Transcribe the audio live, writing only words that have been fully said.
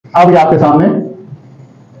अब ये आपके सामने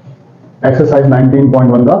एक्सरसाइज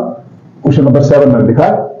 19.1 का क्वेश्चन नंबर 7 में लिखा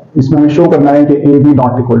है। इसमें हमें शो करना है कि A B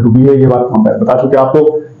not equal to be है। ये बात हम बता चुके हैं आपको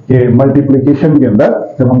कि मल्टीप्लिकेशन के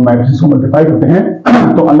अंदर जब हम मैट्रिक्स को मल्टीप्लाई करते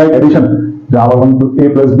हैं तो अनलाइक एडिशन जहां पर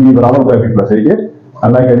a प्लस बी बराबर होता है b प्लस ए के,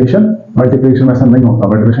 अनलाइक एडिशन मल्टीप्लिकेशन में ऐसा नहीं होता।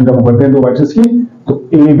 मल्टीप्लिकेशन जब हम करते हैं दो मैट्रिक्स की तो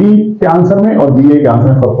ए बी के आंसर में और बी ए के आंसर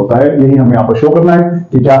में फर्क होता है। यही हमें यहाँ पर शो करना है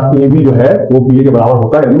कि क्या ए बी जो है वो बी ए के बराबर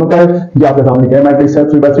होता है या नहीं होता है। ये आपके सामने क्या मैट्रिक्स है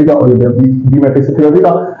 3/3 का और ये बी मैट्रिक्स है 3/3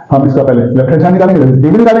 का। हम इसका पहले लेफ्ट हैंड साइड निकालेंगे,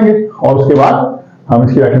 ए बी निकालेंगे और उसके बाद हम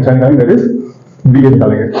इसकी राइट हैंड साइड निकालेंगे, दैट इज बी ए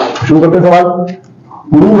निकालेंगे। शुरू करते हैं सवाल।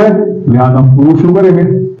 प्रूव है, लिहाजा हम प्रूव शुरू करेंगे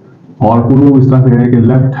और प्रूव इस तरह से है कि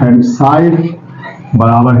लेफ्ट हैंड साइड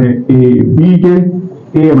बराबर है ए बी के।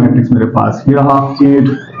 ए मैट्रिक्स मेरे पास ये रहा 8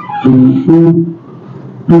 2 2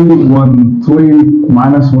 2 1 3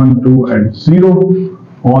 -1 2 एंड 0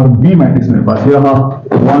 और बी मैट्रिक्स मेरे पास ये रहा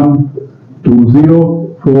 1 2 0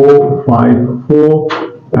 4 5 4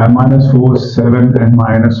 -4 7 एंड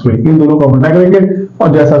 -3। इन दोनों को मल्टीप्लाई करेंगे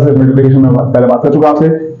और जैसा से मल्टीप्लिकेशन में पहले बात कर चुका आपसे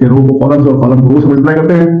कि रो को कॉलम और कॉलम को रो से मल्टीप्लाई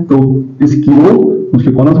करते हैं तो इसकी रो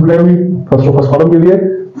उसके कॉलम से मल्टीप्लाई होगी। फर्स्ट रो फर्स्ट कॉलम के लिए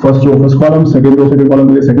first row first column, second row second column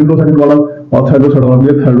के लिए सेकंड रो सेकंड कॉलम और थर्ड रो थर्ड कॉलम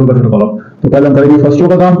के लिए थर्ड रो का थर्ड कॉलम। तो पहले हम करेंगे फर्स्ट रो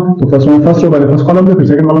का काम। तो फर्स्ट रो पहले फर्स्ट कॉलम से, फिर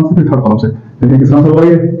सेकंड कॉलम से, फिर थर्ड कॉलम से। देखिए किस तरह से होगा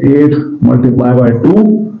ये 8 multiply by 2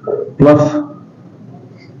 plus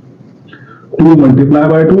 2 multiply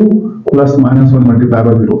by 2 plus -1 multiply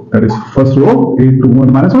by 0, that is first row 8 2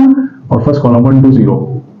 1 -1 और फर्स्ट कॉलम 1 2 0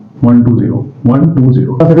 1 2 0 1 2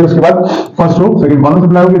 0। फिर उसके बाद फर्स्ट रो सेकंड कॉलम से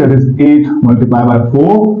मल्टीप्लाई होगी, that is 8 multiply by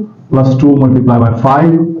 4 plus 2 multiply by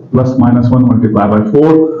 5 plus -1 multiply by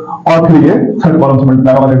 4 और फिर ये थर्ड कॉलम से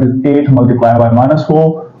मल्टीप्लाई होगा, that is 8 multiply by -4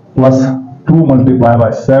 plus 2 multiply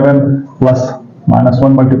by 7 plus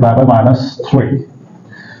 -1 multiply by -3।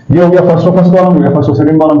 ये हो गया फर्स्ट रो फर्स्ट कॉलम, हो गया फर्स्ट रो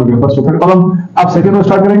सेकंड कॉलम, हो गया फर्स्ट रो थर्ड कॉलम। अब सेकंड रो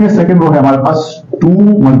स्टार्ट करेंगे। सेकंड रो है हमारे पास 2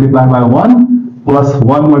 multiply by 1 plus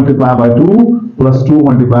 1 multiply by 2 plus 2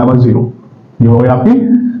 multiply by 0। ये हो गया आपकी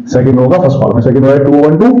सेकंड रो का फर्स्ट कॉलम है। सेकंड रो है 2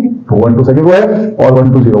 1 2 2 1 2 सेकंड रो है और 1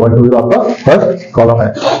 2 0 1 2 0 आपका फर्स्ट कॉलम है।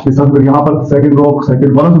 इस तरह फिर यहाँ पर सेकंड रो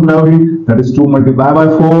सेकंड कॉलम से मल्टीप्लाई होगी, that is 2 multiply by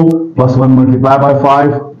 4 plus 1 multiply by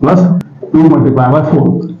 5 plus 2 multiply by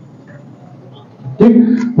 4। ठीक,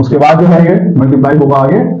 उसके बाद जो है ये मल्टीप्लाई होगा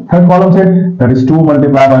आगे थर्ड कॉलम से, that is 2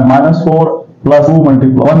 multiply by -4 plus 1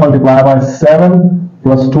 multiply by 7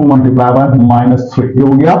 plus 2 multiply by -3। ये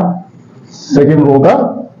हो गया सेकंड रो का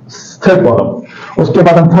थर्ड कॉलम। उसके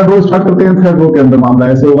बाद हम थर्ड रो स्टार्ट करते हैं। थर्ड रो के अंदर मामला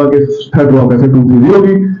ऐसे होगा कि थर्ड रो कैसे 2 3 0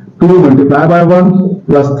 होगी, 2 multiply by 1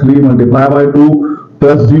 plus 3 multiply by 2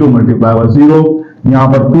 plus 0 multiply by 0। यहाँ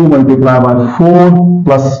पर 2 multiply by 4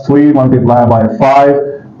 plus 3 multiply by 5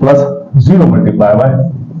 plus 0 multiply by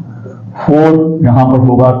 4। यहाँ पर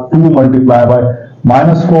होगा 2 multiply by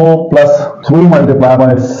 -4 plus 3 multiply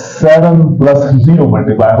by 7 plus 0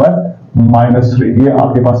 multiply by -3। ये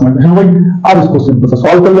आपके पास मल्टीप्लिकेशन हो गई। अब इसको सिंपल से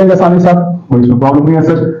सॉल्व कर लेंगे आसानी से, कोई इसमें प्रॉब्लम नहीं है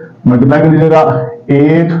सर। मल्टीप्लाई कर लीजिएगा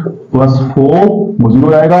 8 प्लस 4 वो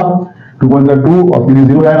 0 आएगा, 2 1 2 और फिर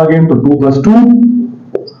 0 आएगा अगेन, तो 2 प्लस 2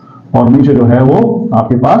 और नीचे जो है वो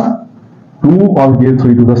आपके पास 2 और ये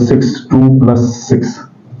 3 2 6 2 प्लस 6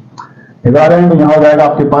 इधर आ रहे हैं। तो यहां हो जाएगा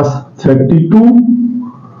आपके पास 32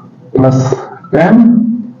 प्लस 10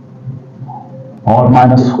 और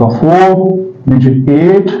माइनस का 4 नीचे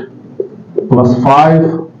 8 प्लस 5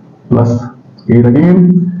 प्लस 8 अगेन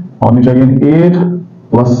और नीचे अगेन 8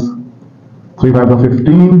 प्लस 3 5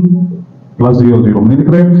 15 प्लस 0 0 नहीं दिख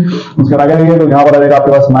रहे। उसके आगे आइए तो यहां पर आ जाएगा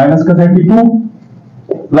आपके पास माइनस का 32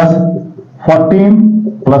 प्लस 14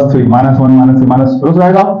 प्लस 3 -1 से माइनस प्लस हो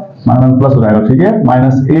जाएगा, माइनस प्लस हो जाएगा, ठीक है।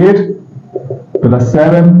 -8 प्लस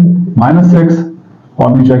 7 -6 और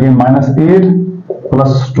नीचे अगेन -8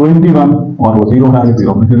 प्लस 21 और वो 0 है,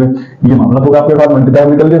 0 ये मामला होगा आपके पास। मल्टीप्लाई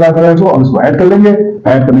निकल जाएगा और इसको ऐड कर लेंगे।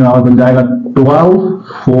 ऐड करने के बाद बन जाएगा 12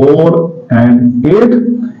 4 एंड 8।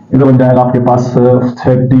 इधर बन जाएगा आपके पास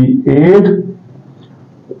 38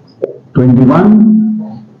 21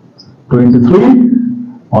 23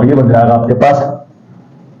 और ये बन जाएगा आपके पास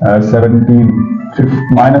 17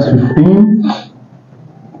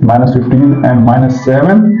 -15 एंड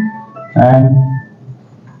 -7 एंड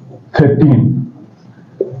 13।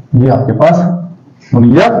 ये आपके पास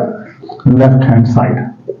बोलिए लेफ्ट हैंड साइड,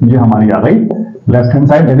 ये हमारी आ गई left hand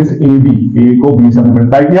side, that is A B. ए को बी से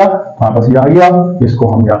मल्टीप्लाई किया, हमारे पास ये आ गया। इसको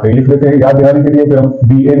हम यहाँ पे लिख लेते हैं याद दिलाने के लिए। फिर हम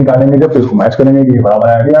बी ए निकालेंगे जब, तो इसको मैच करेंगे कि ये बराबर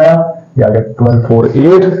आया, ये आ गया 12 4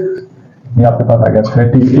 8। ये आपके पास आ गया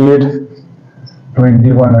 38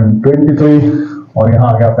 21 एंड 23 और यहाँ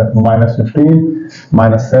आ गया आपका -15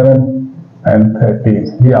 -7 एंड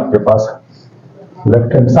 13। ये आपके पास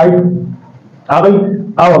लेफ्ट हैंड साइड आ गई।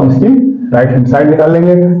 अब हम इसकी राइट हैंड साइड निकाल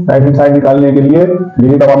लेंगे। राइट हैंड साइड निकालने के लिए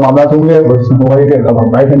यही तमाम मामला होंगे, बस होगा कि जब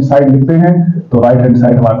हम राइट हैंड साइड लिखते हैं तो राइट हैंड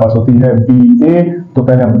साइड हमारे पास होती है बी ए, तो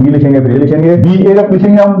पहले हम बी लिखेंगे फिर ए लिखेंगे। बी ए जब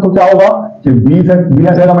लिखेंगे हम तो क्या होगा कि बी से बी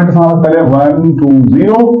आ जाएगा मेरे सामने पहले 1 2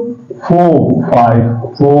 0 4 5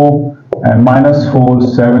 4 एंड -4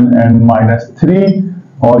 7 एंड -3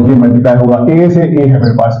 और ये मल्टीप्लाई होगा ए से। ए है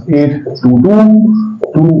मेरे पास 8 2 2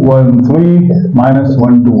 2 1 3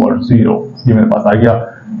 -1 2 और 0, ये मेरे पास आ गया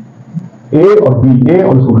ए और बी। ए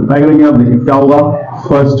और इसको मल्टीप्लाई करेंगे, अब देखिए क्या होगा।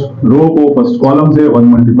 फर्स्ट रो को फर्स्ट कॉलम से 1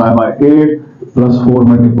 multiply by 8 plus 4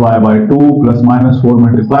 multiply by 2 plus -4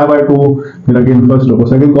 multiply by 2, फिर अगेन फर्स्ट रो को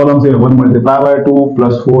सेकंड कॉलम से 1 multiply by 2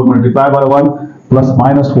 plus 4 multiply by 1 plus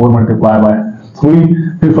 -4 multiply by 3,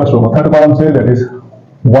 फिर फर्स्ट रो को third column say that is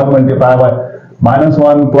 1 multiply by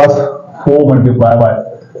 -1 plus 4 multiply by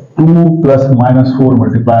 2 plus -4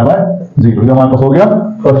 multiply by 0। ये हमारे पास हो गया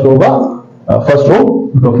first row का first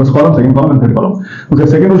row, first column second column and third column. उसके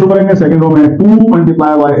second row show करेंगे। Second row में 2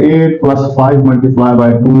 multiply by 8 plus 5 multiply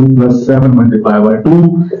by 2 plus 7 multiply by 2,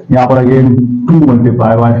 यहां पर again 2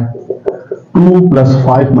 multiply by 2 plus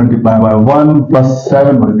 5 multiply by 1 plus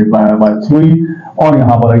 7 multiply by 3 और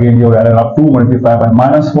यहां पर again ये हो जाएगा 2 multiply by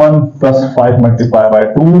 -1 plus 5 multiply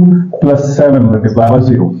by 2 plus 7 multiply by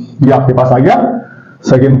 0। ये आपके पास आ गया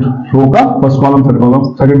सेकंड रो का first column third column,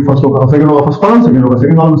 second first row का सेकंड रो का फर्स्ट कॉलम, सेकंड रो का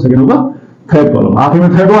सेकंड कॉलम, सेकंड रो का थर्ड कॉलम। आखिर में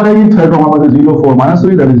थर्ड रो आ जाएगी। थर्ड रो हमारे पास 0 4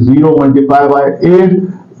 -3 that is 0 multiply by 8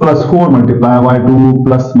 plus 4 multiply by 2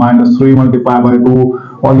 plus -3 multiply by 2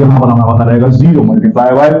 और यहां पर हमारा पास आ जाएगा 0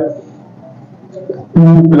 multiply by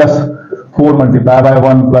 2 plus 4 multiply by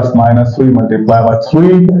 1 plus -3 multiply by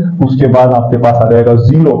 3। उसके बाद आपके पास आ जाएगा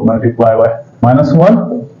 0 multiply by -1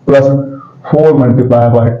 plus 4 multiply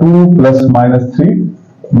by 2 plus -3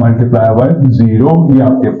 multiply by 0। ये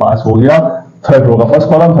आपके पास हो गया थर्ड रो का फर्स्ट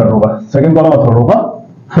कॉलम, थर्ड रो का सेकंड कॉलम और थर्ड रो का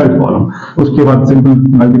थर्ड कॉलम। उसके बाद सिंपल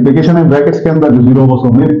मल्टीप्लिकेशन है ब्रैकेट्स के अंदर, जो 0 को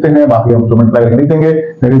हमने लिखते हैं, बाकी हम जो मल्टीप्लाई करके लिख देंगे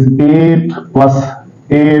दैट इज 8 प्लस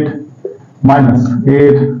 8 माइनस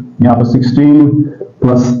 8, यहां पर 16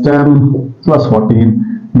 प्लस 10 प्लस 14,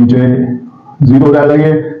 नीचे 0 हो जाएगा,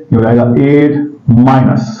 ये हो जाएगा 8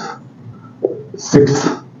 माइनस 6।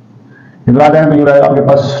 इधर आ जाए तो ये रहेगा आपके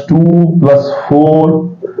पास 2 प्लस 4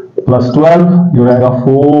 प्लस 12, ये हो जाएगा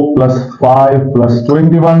 4 प्लस 5 प्लस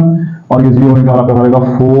 21 और ये 0 निकाल आपका रहेगा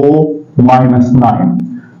 4 माइनस 9।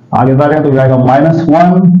 आगे बढ़ तो जाएगा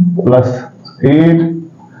 -1 प्लस 8,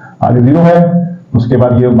 आगे 0 है। उसके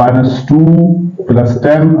बाद ये -2 प्लस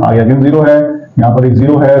 10, आगे अगेन 0 है, यहाँ पर एक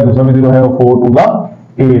 0 है, दूसरा भी 0 है और 4 2 का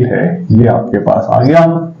 8 है। ये आपके पास आ गया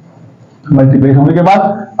मल्टीप्लाई होने के बाद।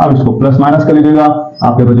 अब इसको प्लस माइनस कर लीजिएगा,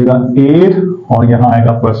 आपके बचेगा 8 और यहाँ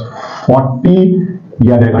आएगा प्लस 40,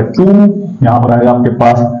 यह आ जाएगा 2, यहाँ पर आएगा आपके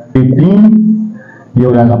पास 18, ये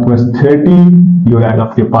हो जाएगा प्लस 30, ये हो जाएगा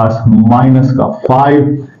आपके पास माइनस का 5,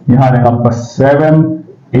 यहाँ आ जाएगा आपका 7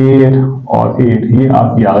 8 और 8। ये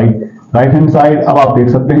आपकी आ गई राइट हैंड साइड। अब आप देख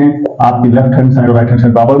सकते हैं आपकी लेफ्ट हैंड साइड और राइट हैंड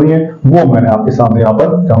साइड बराबर नहीं है, वो मैंने आपके सामने यहाँ पर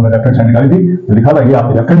जब मैंने लेफ्ट हैंड साइड निकाली थी तो लिखा था ये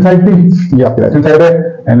आपकी लेफ्ट हैंड साइड थी, ये आपकी राइट हैंड साइड है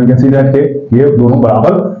and you can see that के ये दोनों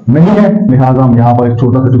बराबर नहीं है। लिहाजा हम यहाँ पर एक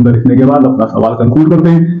छोटा सा जुमला लिखने के बाद अपना सवाल कंक्लूड करते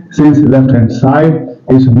हैं। Since left hand side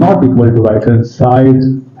is not equal to right hand side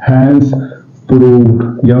hence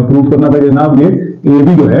proved. यह प्रूव करना था जनाब ये ए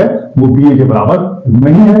बी जो है वो बी ए के बराबर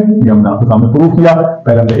नहीं है, ये हमने आपके सामने प्रूव किया।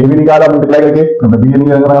 पहले हमने ए बी निकाला मल्टीप्लाई करके, हमने बी ए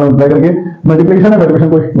निकाला मल्टीप्लाई करके। मल्टीप्लिकेशन है, मल्टीप्लिकेशन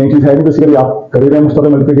कोई नई चीज है नहीं, बेसिकली आप कर रहे हैं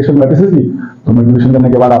मुस्तकिल मल्टीप्लिकेशन मैट्रिसेस की, तो मल्टीप्लिकेशन करने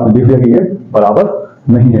के बाद आपने देख लिया कि ये बराबर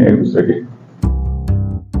नहीं है एक दूसरे के।